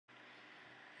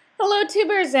Hello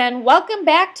tubers and welcome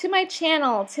back to my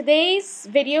channel. Today's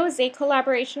video is a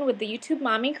collaboration with the YouTube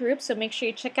Mommy group, so make sure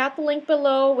you check out the link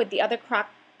below with the other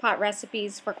crock pot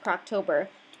recipes for Crocktober.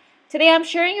 Today I'm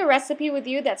sharing a recipe with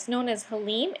you that's known as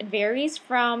Haleem. It varies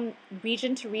from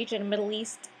region to region, Middle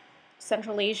East,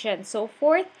 Central Asia, and so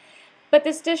forth. But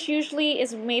this dish usually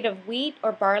is made of wheat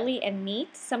or barley and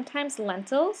meat, sometimes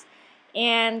lentils,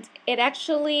 and it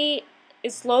actually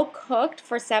is slow cooked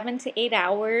for 7 to 8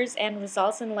 hours and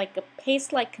results in like a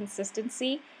paste-like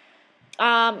consistency.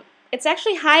 It's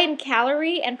actually high in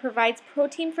calorie and provides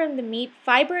protein from the meat,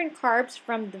 fiber and carbs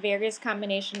from the various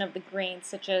combination of the grains,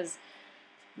 such as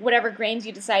whatever grains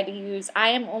you decide to use. I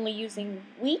am only using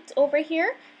wheat over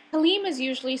here. Haleem is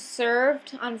usually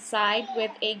served on the side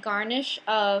with a garnish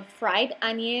of fried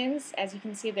onions. As you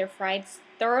can see, they're fried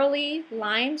thoroughly,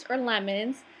 limes or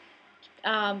lemons,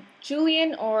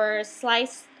 julienne or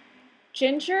sliced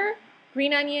ginger,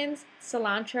 green onions,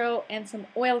 cilantro, and some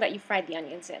oil that you fried the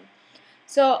onions in.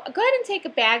 So go ahead and take a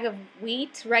bag of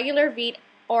wheat, regular wheat,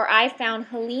 or I found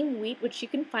Haleem wheat, which you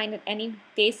can find at any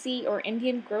Desi or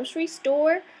Indian grocery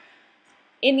store,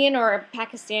 Indian or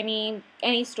Pakistani,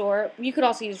 any store. You could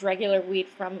also use regular wheat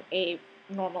from a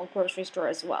normal grocery store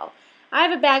as well. I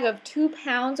have a bag of 2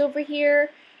 pounds over here,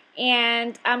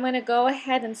 and I'm going to go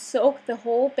ahead and soak the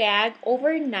whole bag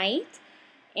overnight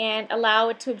and allow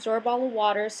it to absorb all the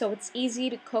water so it's easy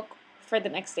to cook for the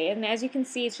next day. And as you can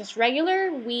see, it's just regular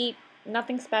wheat,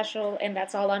 nothing special, and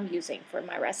that's all I'm using for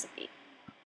my recipe.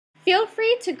 Feel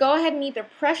free to go ahead and either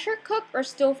pressure cook or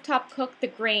stovetop cook the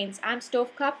grains. I'm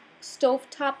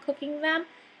stovetop cooking them,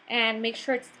 and make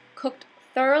sure it's cooked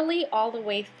thoroughly all the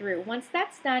way through. Once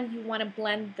that's done, you want to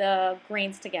blend the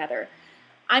grains together.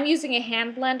 I'm using a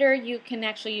hand blender. You can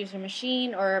actually use a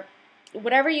machine or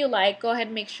whatever you like. Go ahead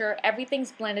and make sure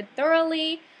everything's blended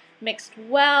thoroughly, mixed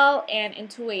well, and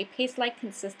into a paste-like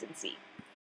consistency.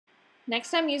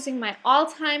 Next, I'm using my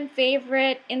all-time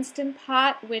favorite Instant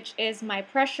Pot, which is my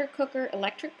pressure cooker,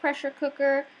 electric pressure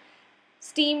cooker,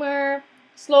 steamer,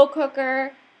 slow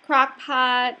cooker, crock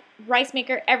pot, rice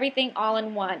maker, everything all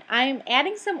in one. I'm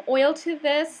adding some oil to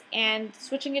this and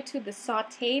switching it to the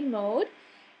saute mode.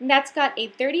 And that's got a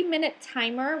 30-minute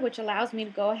timer, which allows me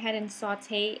to go ahead and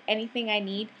saute anything I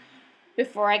need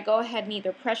before I go ahead and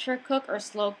either pressure cook or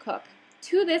slow cook.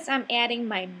 To this, I'm adding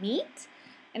my meat,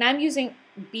 and I'm using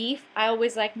beef. I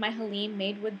always like my Haleem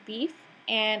made with beef,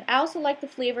 and I also like the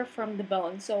flavor from the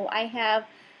bone. So I have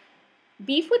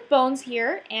beef with bones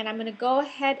here, and I'm going to go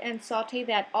ahead and saute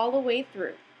that all the way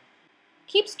through.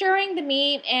 Keep stirring the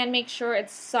meat and make sure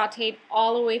it's sauteed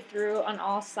all the way through on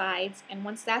all sides. And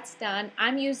once that's done,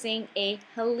 I'm using a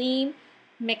Haleem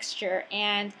mixture.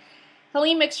 And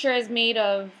Haleem mixture is made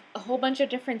of a whole bunch of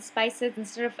different spices.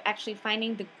 Instead of actually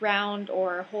finding the ground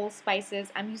or whole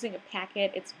spices, I'm using a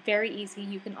packet. It's very easy.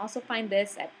 You can also find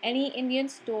this at any Indian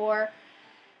store.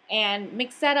 And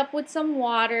mix that up with some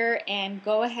water and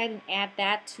go ahead and add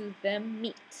that to the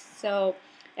meat. So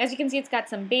as you can see, it's got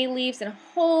some bay leaves and a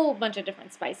whole bunch of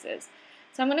different spices.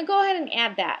 So I'm going to go ahead and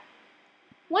add that.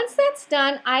 Once that's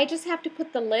done, I just have to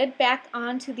put the lid back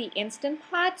onto the Instant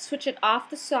Pot, switch it off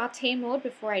the saute mode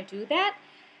before I do that.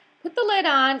 Put the lid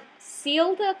on,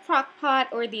 seal the crock pot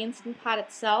or the Instant Pot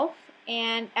itself,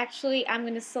 and actually I'm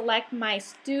going to select my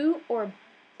stew or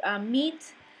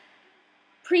meat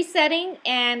presetting,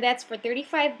 and that's for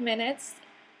 35 minutes.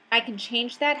 I can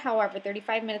change that, however,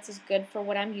 35 minutes is good for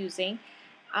what I'm using.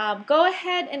 Go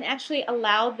ahead and actually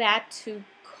allow that to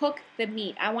cook the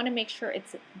meat. I want to make sure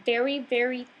it's very,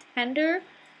 very tender,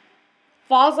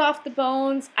 falls off the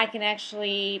bones. I can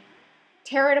actually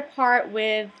tear it apart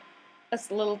with a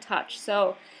little touch.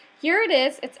 So here it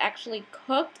is. It's actually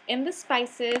cooked in the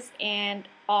spices and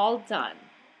all done.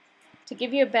 To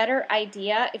give you a better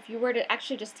idea, if you were to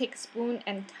actually just take a spoon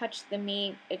and touch the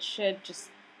meat, it should just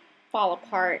fall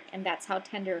apart, and that's how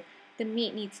tender the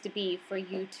meat needs to be for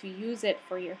you to use it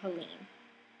for your Haleem.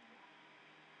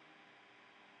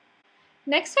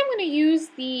 Next, I'm going to use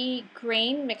the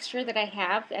grain mixture that I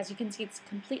have. As you can see, it's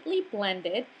completely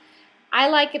blended. I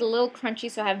like it a little crunchy,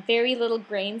 so I have very little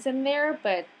grains in there,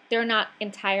 but they're not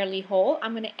entirely whole.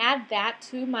 I'm going to add that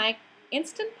to my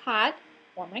Instant Pot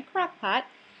or my crock pot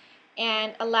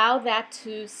and allow that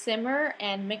to simmer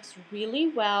and mix really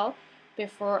well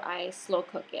before I slow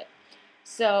cook it.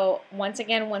 So once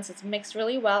again, once it's mixed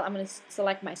really well, I'm going to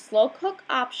select my slow cook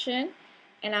option,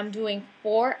 and I'm doing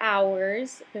 4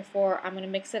 hours before I'm going to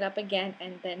mix it up again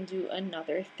and then do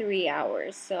another 3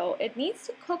 hours. So it needs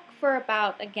to cook for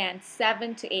about, again,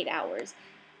 7 to 8 hours.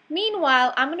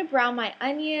 Meanwhile, I'm going to brown my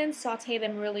onions, saute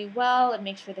them really well, and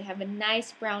make sure they have a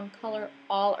nice brown color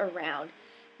all around.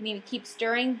 You need to keep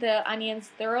stirring the onions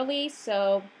thoroughly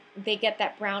so they get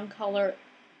that brown color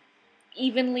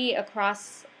evenly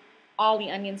across all the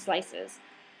onion slices.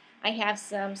 I have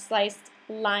some sliced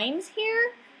limes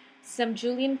here, some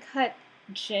julienne cut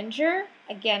ginger.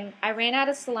 Again, I ran out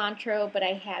of cilantro, but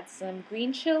I had some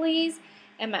green chilies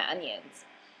and my onions.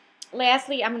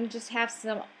 Lastly, I'm going to just have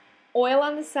some oil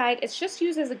on the side. It's just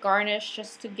used as a garnish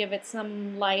just to give it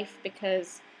some life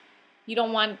because you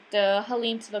don't want the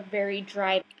Haleem to look very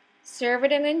dry. Serve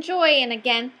it and enjoy. And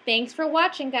again, thanks for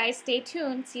watching, guys. Stay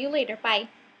tuned. See you later. Bye.